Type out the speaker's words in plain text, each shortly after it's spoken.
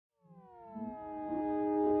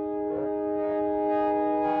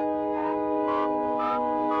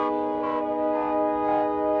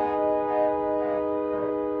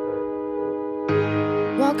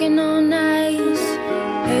Walking on ice,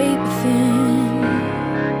 paper thin,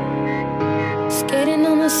 skating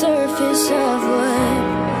on the surface of what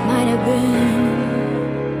might have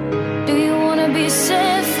been. Do you wanna be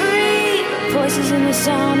set free? Voices in the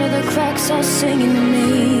sound of the cracks all singing to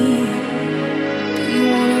me. Do you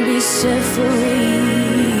wanna be set free?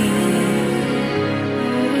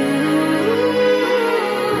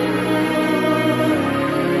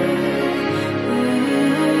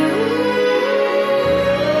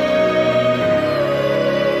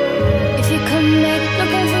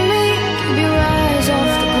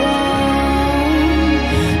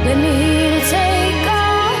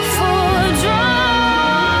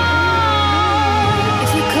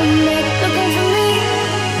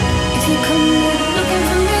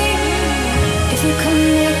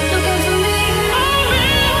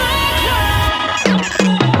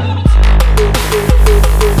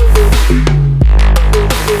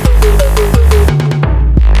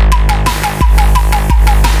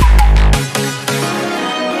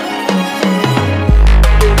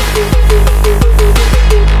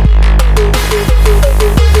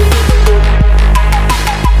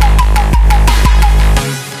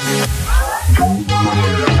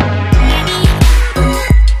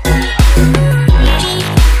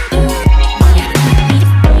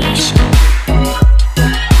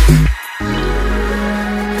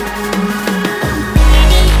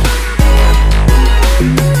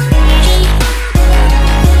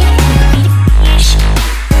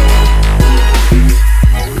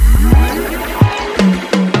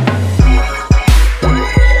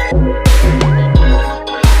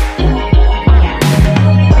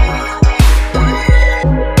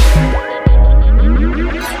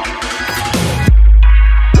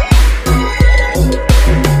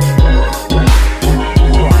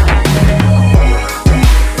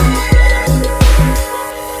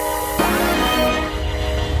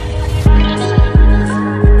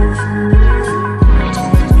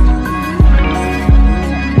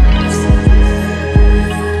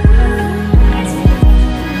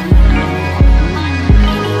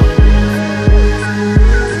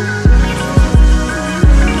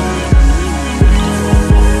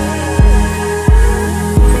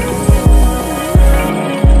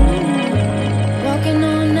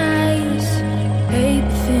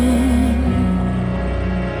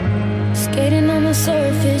 Skating on the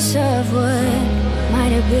surface of what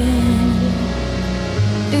might have been.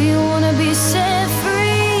 Do you wanna be set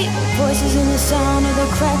free? Voices in the sound of the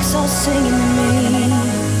cracks all singing to me.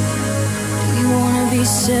 Do you wanna be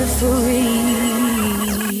set free?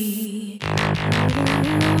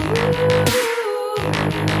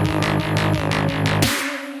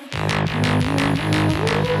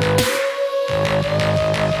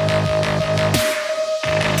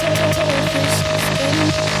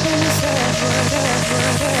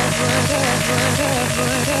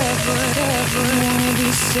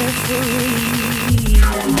 Whatever, set free.